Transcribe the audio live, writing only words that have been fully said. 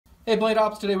Hey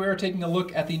BladeOps, today we are taking a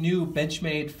look at the new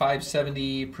Benchmade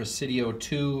 570 Presidio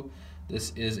 2.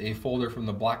 This is a folder from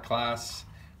the black class,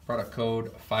 product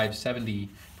code 570.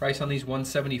 Price on these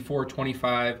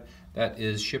 $174.25. That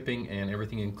is shipping and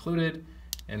everything included.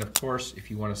 And of course,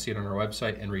 if you want to see it on our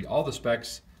website and read all the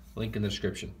specs, link in the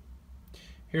description.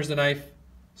 Here's the knife,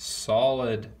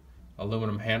 solid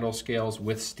aluminum handle scales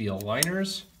with steel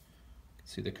liners.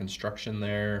 See the construction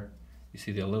there. You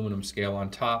see the aluminum scale on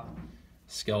top,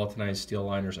 skeletonized steel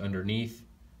liners underneath,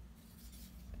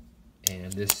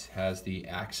 and this has the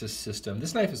axis system.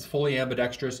 This knife is fully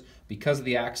ambidextrous because of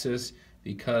the axis,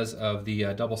 because of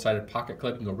the double-sided pocket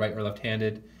clip. You can go right or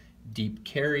left-handed, deep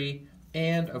carry,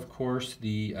 and of course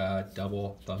the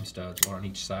double thumb studs, one on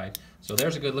each side. So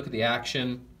there's a good look at the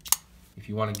action. If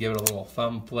you want to give it a little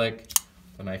thumb flick,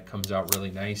 the knife comes out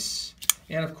really nice.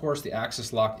 And of course the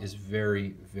axis lock is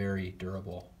very, very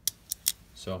durable.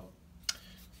 So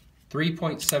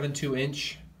 3.72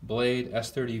 inch blade,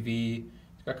 S30V.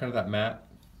 It's got kind of that matte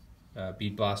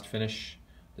bead blast finish.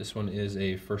 This one is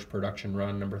a first production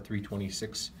run, number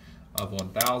 326 of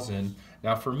 1000.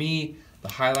 Now for me, the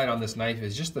highlight on this knife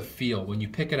is just the feel. When you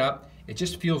pick it up, it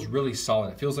just feels really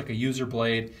solid. It feels like a user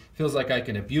blade. Feels like I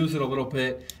can abuse it a little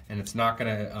bit and it's not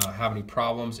gonna have any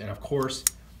problems. And of course,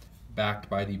 backed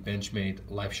by the Benchmade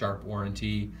Life Sharp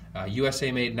warranty.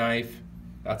 USA made knife,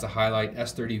 that's a highlight.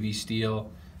 S30V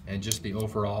steel, and just the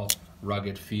overall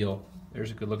rugged feel.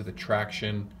 There's a good look at the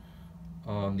traction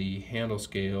on the handle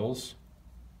scales.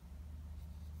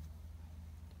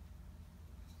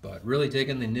 But really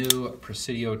digging the new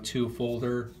Presidio 2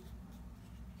 folder.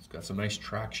 It's got some nice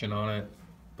traction on it.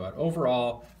 But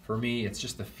overall, for me, it's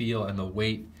just the feel and the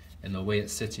weight and the way it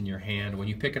sits in your hand. When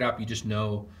you pick it up, you just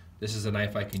know this is a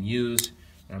knife I can use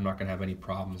and I'm not gonna have any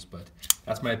problems. But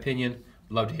that's my opinion.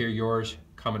 Love to hear yours.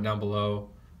 Comment down below.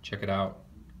 Check it out.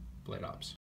 BladeOps.